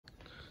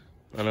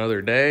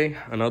Another day,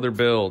 another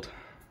build.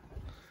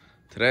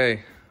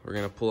 Today, we're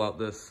gonna pull out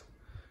this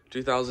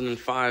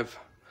 2005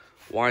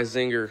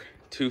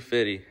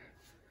 yz250.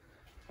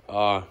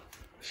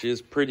 She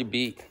is pretty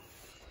beat.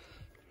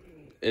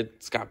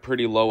 It's got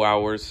pretty low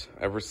hours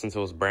ever since it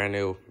was brand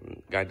new.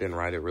 Guy didn't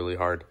ride it really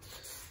hard.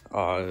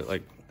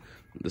 Like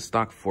the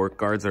stock fork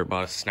guards are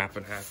about a snap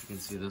in half. You can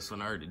see this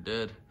one I already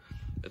did.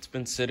 It's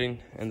been sitting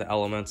in the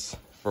elements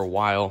for a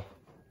while.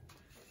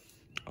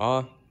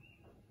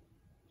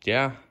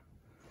 Yeah,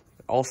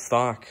 all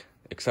stock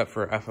except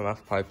for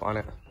FMF pipe on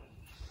it.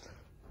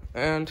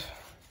 And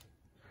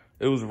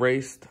it was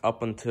raced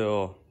up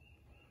until,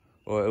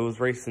 well, it was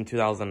raced in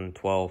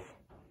 2012.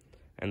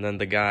 And then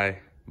the guy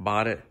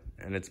bought it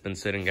and it's been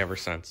sitting ever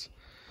since.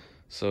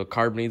 So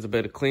carb needs a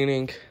bit of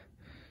cleaning,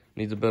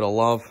 needs a bit of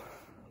love,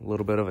 a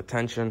little bit of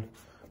attention.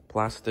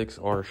 Plastics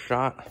are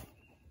shot.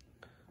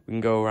 We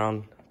can go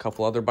around a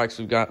couple other bikes.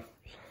 We've got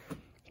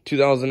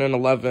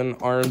 2011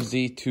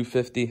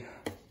 yz250.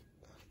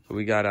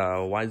 We got a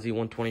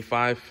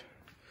yz125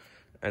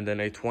 and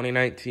then a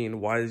 2019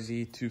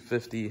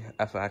 yz250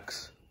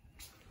 FX.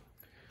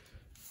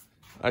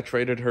 I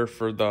traded her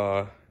for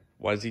the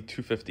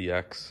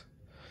yz250X,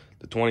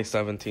 the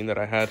 2017 that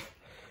I had.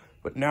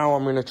 But now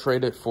I'm gonna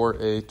trade it for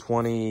a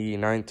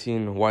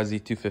 2019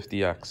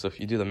 yz250X. So if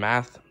you do the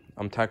math,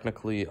 I'm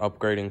technically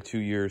upgrading 2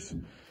 years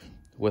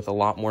with a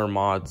lot more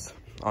mods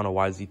on a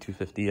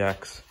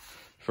yz250X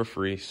for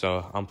free,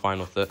 so I'm fine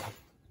with it.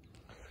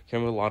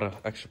 Came with a lot of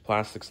extra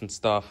plastics and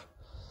stuff.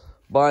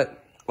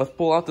 But let's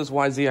pull out this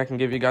YZ. I can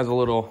give you guys a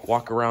little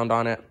walk around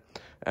on it,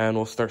 and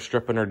we'll start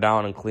stripping her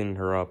down and cleaning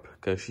her up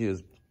because she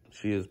is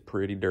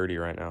pretty dirty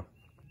right now.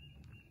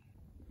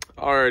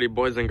 Alrighty,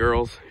 boys and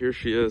girls, here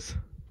she is.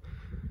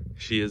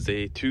 She is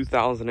a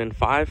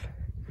 2005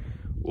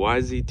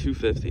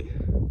 yz250.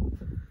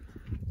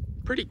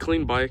 Pretty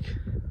clean bike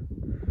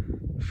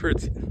for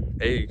its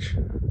age.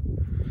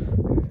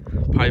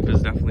 Pipe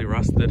is definitely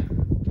rusted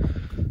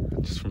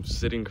just from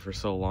sitting for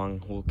so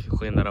long. We'll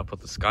clean that up with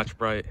the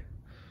Scotch-Brite.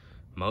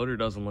 Motor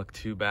doesn't look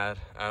too bad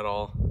at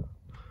all.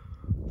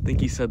 I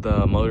think he said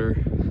the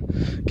motor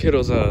kit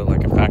was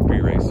like a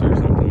factory racer or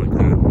something like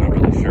that. Not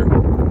really sure,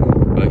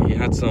 but he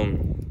had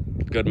some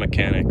good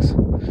mechanics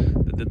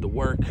that did the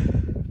work.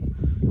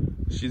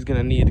 She's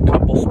gonna need a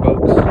couple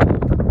spokes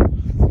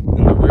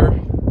in the rear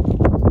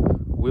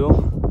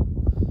wheel,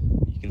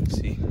 you can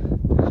see,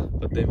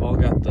 but they've all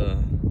got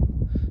the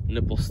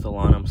nipples still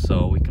on them,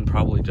 so we can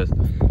probably just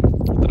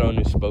throw a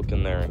new spoke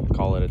in there and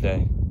call it a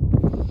day.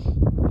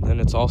 Then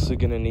it's also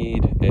gonna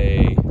need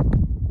a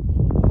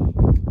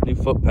new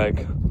foot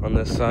peg on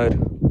this side,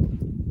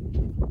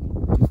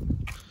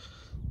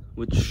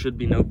 which should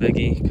be no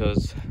biggie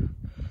because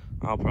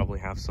I'll probably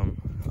have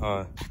some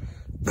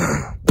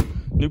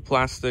new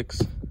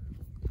plastics,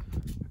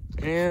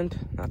 and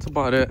that's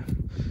about it.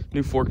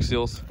 New fork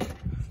seals,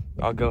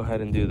 I'll go ahead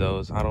and do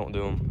those. I don't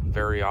do them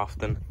very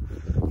often,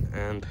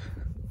 and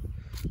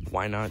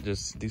why not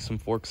just do some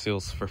fork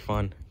seals for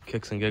fun,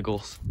 kicks and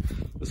giggles.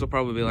 This will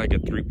probably be like a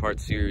 3-part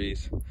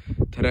series.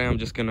 Today I'm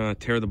just gonna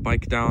tear the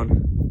bike down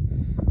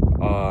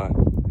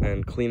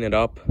and clean it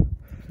up. You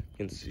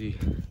can see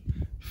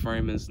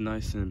frame is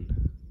nice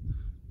and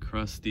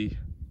crusty.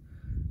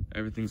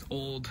 Everything's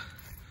old,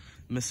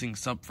 missing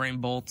subframe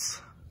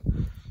bolts,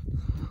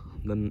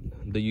 then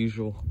the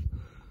usual.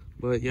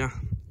 But yeah,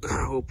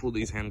 we'll pull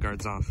these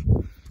handguards off.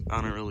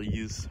 I don't really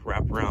use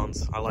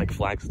wraparounds. I like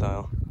flag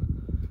style.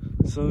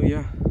 So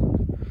yeah,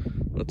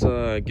 let's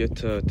get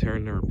to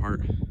tearing her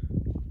apart.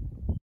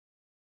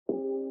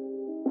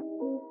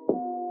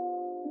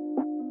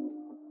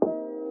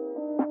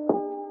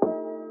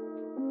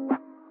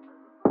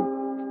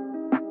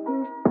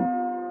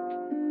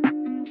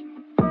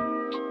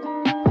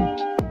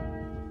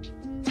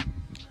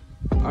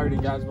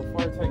 Alrighty guys,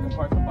 before I take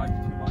apart the bike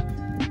too much,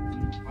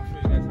 I'll show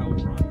you guys how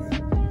it runs.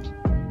 It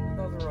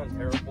doesn't run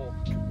terrible,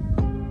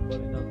 but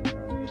it doesn't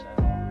run good at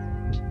all.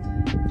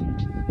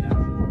 Yeah,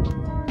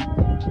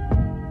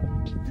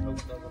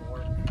 choke doesn't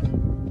work.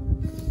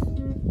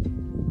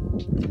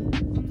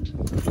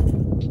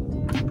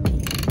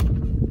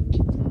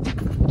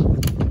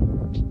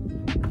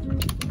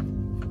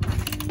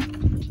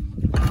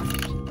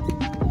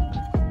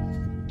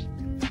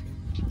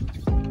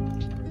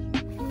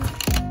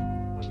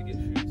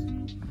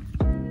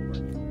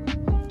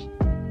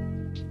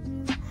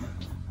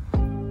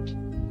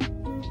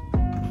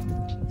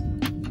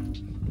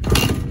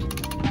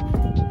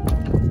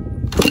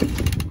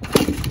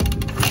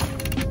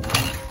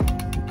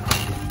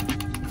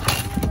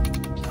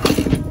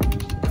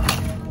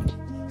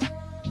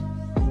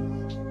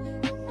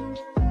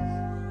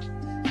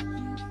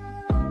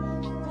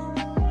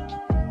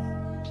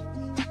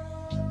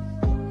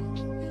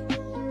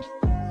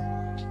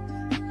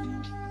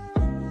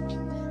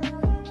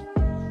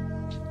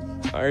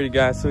 Alrighty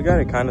guys, so we got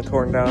it kind of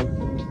torn down.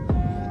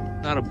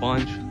 Not a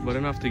bunch, but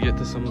enough to get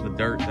to some of the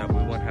dirt that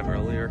we wouldn't have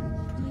earlier.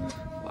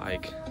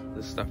 Like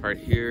this stuff right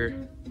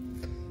here,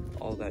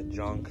 all that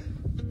junk.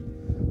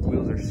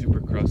 Wheels are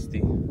super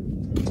crusty.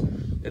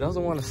 It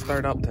doesn't want to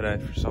start up today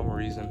for some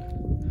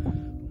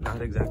reason.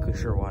 Not exactly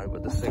sure why,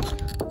 but this thing,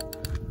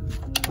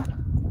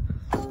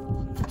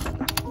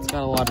 it's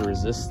got a lot of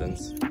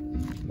resistance.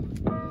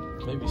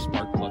 Maybe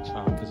spark plug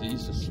found because it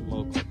used to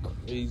smoke like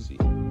crazy.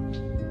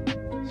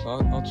 So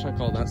I'll check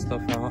all that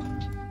stuff out.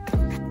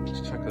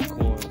 Just check the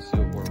coolant and see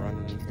what we're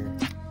running in here.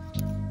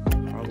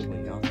 Probably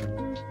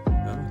nothing.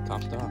 No,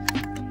 topped off.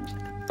 Heck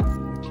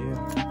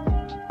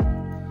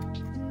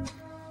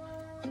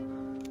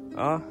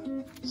yeah.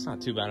 It's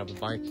not too bad of a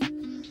bike.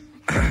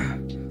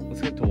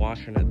 Let's get to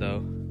washing it though.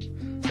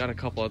 Got a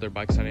couple other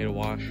bikes I need to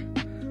wash,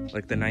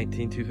 like the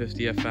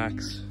 250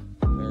 FX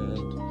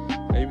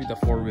and maybe the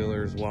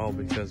 4-wheeler as well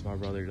because my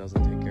brother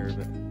doesn't take care of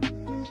it.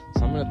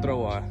 So I'm gonna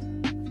throw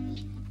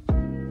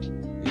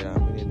yeah,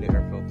 we need a new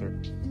air filter.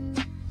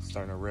 It's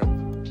starting to rip.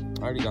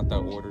 I already got that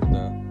ordered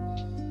though.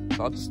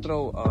 So I'll just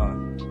throw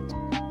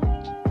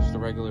just a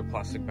regular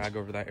plastic bag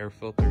over that air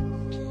filter.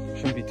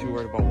 Shouldn't be too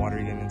worried about water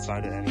getting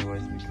inside it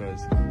anyways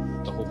because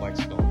the whole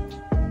bike's going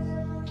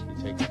to be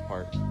taken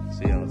apart.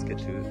 So yeah, let's get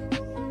to it.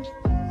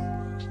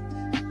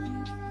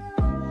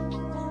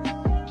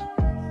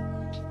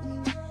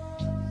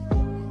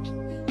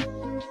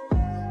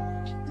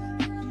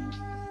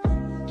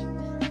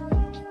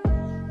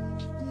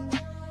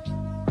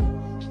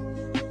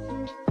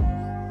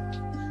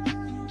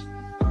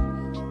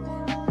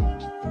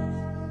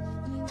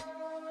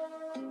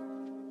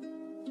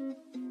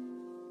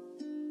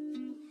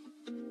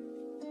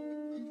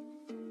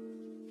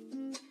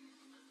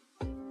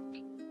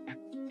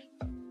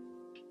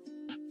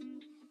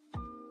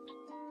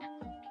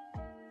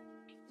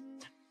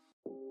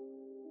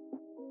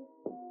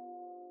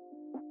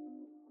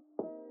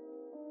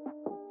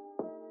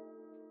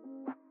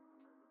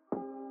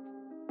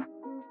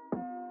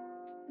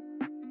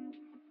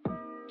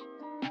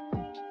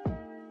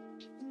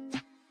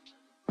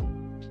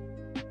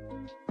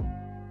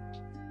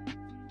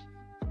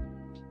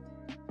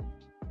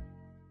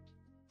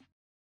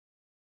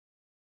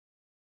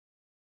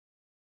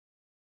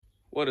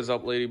 What is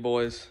up, lady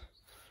boys?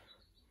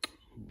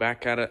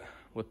 Back at it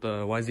with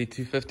the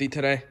yz250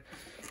 today.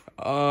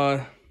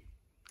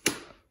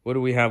 What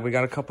do we have? We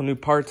got a couple new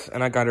parts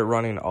and I got it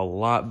running a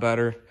lot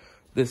better.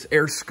 This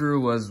air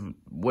screw was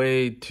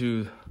way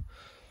too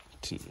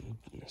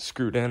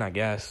screwed in, I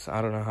guess.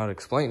 I don't know how to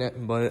explain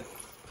it, but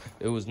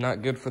it was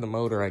not good for the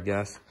motor, I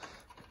guess.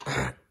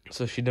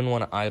 So she didn't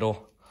want to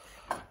idle.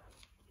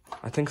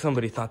 I think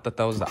somebody thought that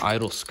was the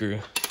idle screw.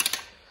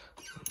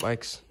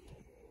 Bike's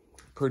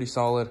pretty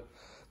solid.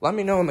 Let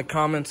me know in the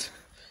comments.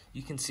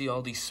 You can see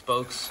all these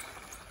spokes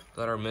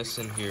that are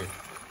missing here.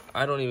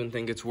 I don't even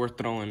think it's worth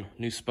throwing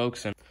new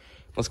spokes in.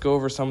 Let's go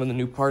over some of the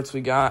new parts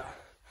we got.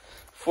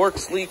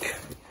 Fork's leak.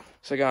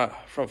 So I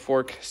got front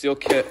fork seal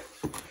kit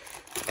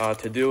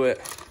to do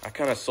it. I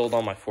kind of sold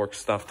all my fork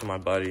stuff to my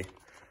buddy,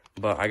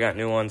 but I got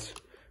new ones.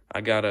 I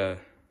got a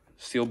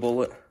seal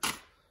bullet,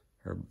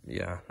 or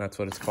yeah, that's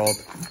what it's called.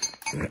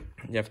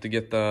 You have to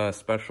get the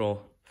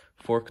special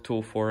fork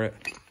tool for it.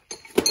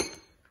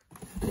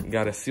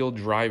 Got a seal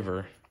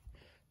driver.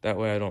 That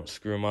way I don't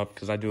screw them up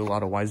because I do a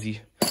lot of YZ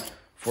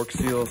fork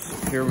seals.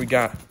 Here we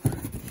got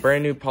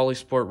brand new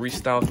Polysport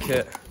restyle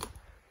kit.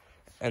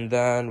 And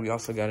then we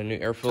also got a new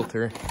air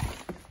filter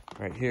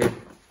right here.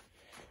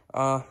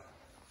 Got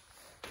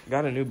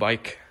a new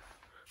bike.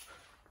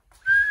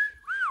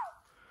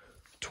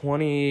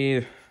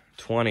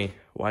 2020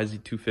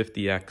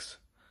 yz250X.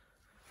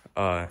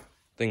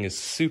 Thing is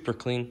super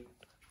clean.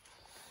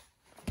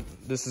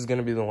 This is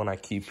gonna be the one I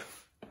keep,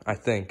 I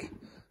think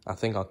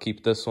I'll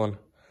keep this one.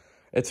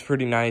 It's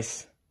pretty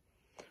nice.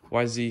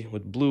 YZ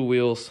with blue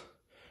wheels.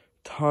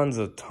 Tons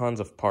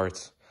of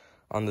parts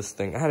on this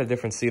thing. I had a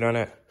different seat on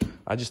it.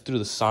 I just threw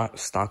the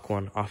stock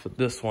one off of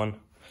this one.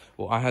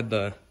 Well, I had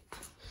the,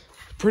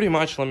 pretty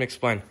much, let me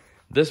explain.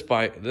 This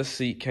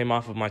seat came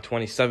off of my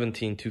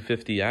 2017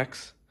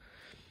 250X.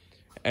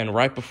 And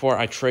right before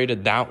I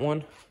traded that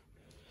one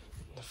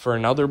for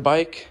another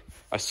bike,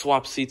 I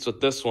swapped seats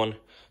with this one.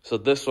 So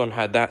this one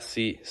had that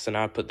seat, so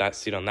now I put that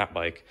seat on that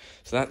bike.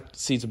 So that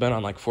seat's been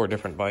on like 4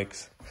 different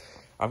bikes.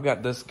 I've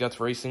got this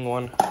Guts Racing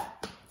one,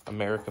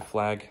 America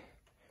flag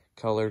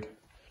colored.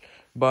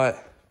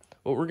 But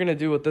what we're gonna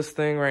do with this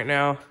thing right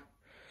now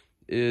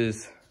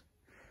is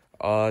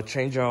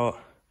change out,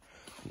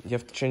 you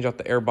have to change out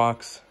the air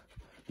box.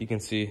 You can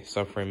see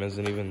subframe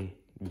isn't even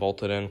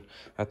bolted in.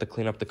 I have to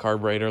clean up the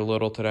carburetor a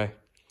little today.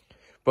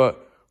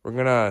 But we're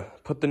gonna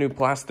put the new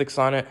plastics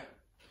on it.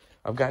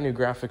 I've got new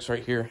graphics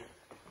right here.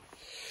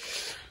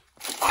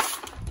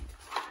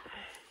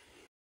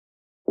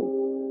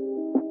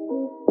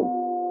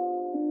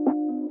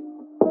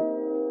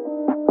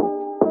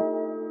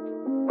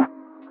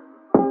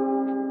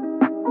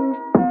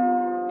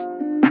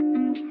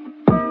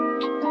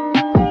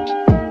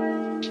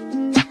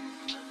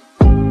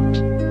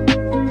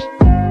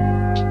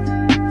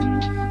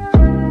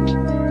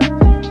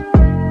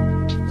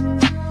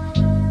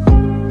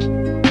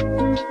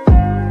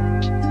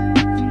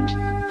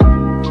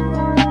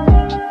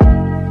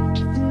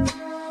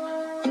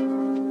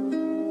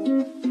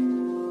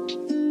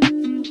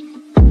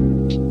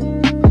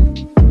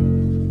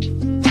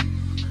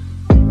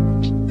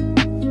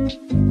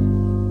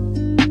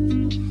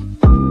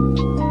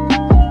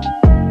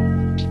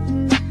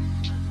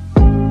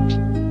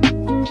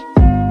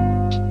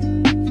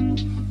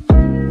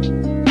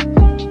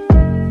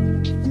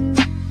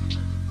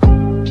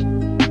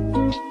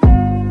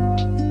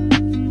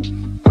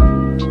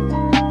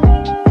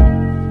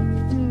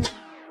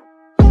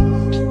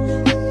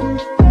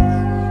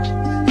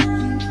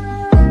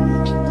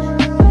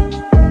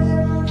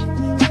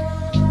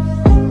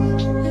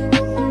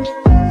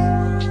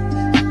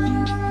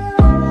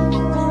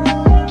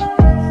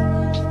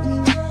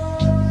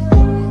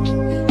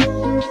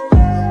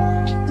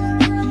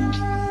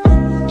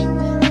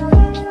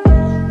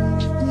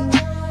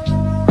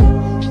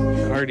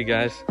 Alrighty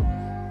guys,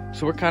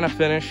 so we're kind of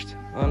finished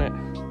on it,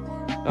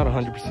 not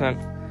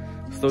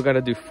 100%. Still got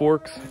to do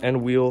forks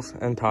and wheels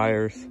and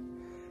tires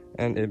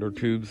and inner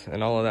tubes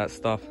and all of that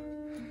stuff.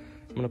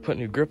 I'm gonna put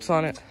new grips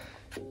on it.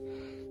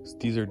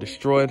 These are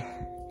destroyed.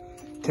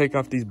 Take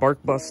off these bark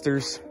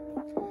busters.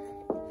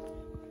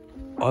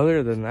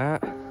 Other than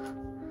that,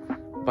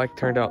 bike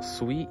turned out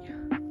sweet.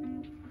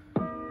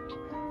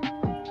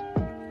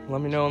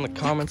 Let me know in the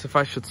comments if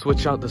I should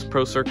switch out this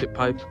Pro Circuit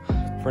pipe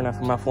for an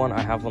FMF1.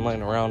 I have one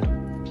laying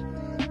around.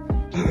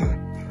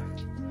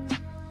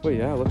 But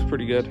yeah, it looks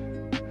pretty good.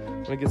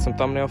 I'm gonna get some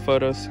thumbnail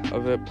photos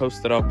of it,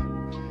 post it up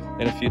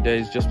in a few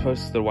days. Just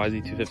posted the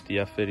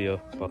yz250F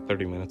video about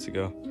 30 minutes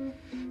ago.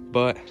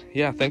 But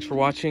yeah, thanks for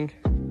watching.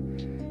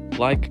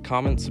 Like,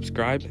 comment,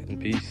 subscribe, and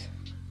peace.